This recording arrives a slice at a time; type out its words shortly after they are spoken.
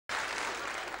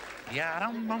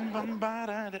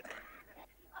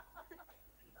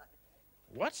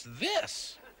What's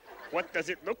this? What does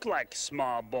it look like,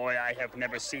 small boy I have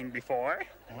never seen before?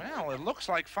 Well, it looks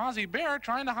like Fozzie Bear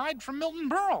trying to hide from Milton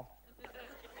Berle.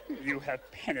 You have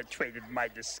penetrated my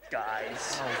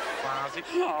disguise. Oh, Fozzie.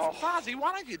 Oh. Fozzie,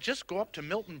 why don't you just go up to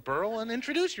Milton Berle and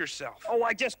introduce yourself? Oh,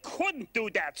 I just couldn't do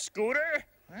that, Scooter.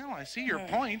 Well, I see your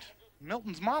point.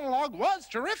 Milton's monologue was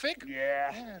terrific.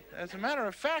 Yeah. As a matter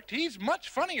of fact, he's much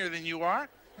funnier than you are.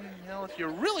 Well, if you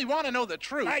really want to know the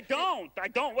truth... I don't.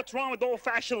 What's wrong with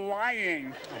old-fashioned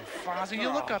lying? Oh, Fozzie, you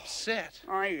look upset.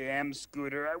 I am,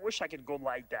 Scooter. I wish I could go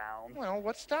lie down. Well,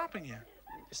 what's stopping you?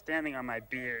 Standing on my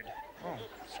beard. Oh,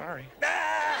 sorry.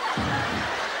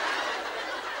 Ah!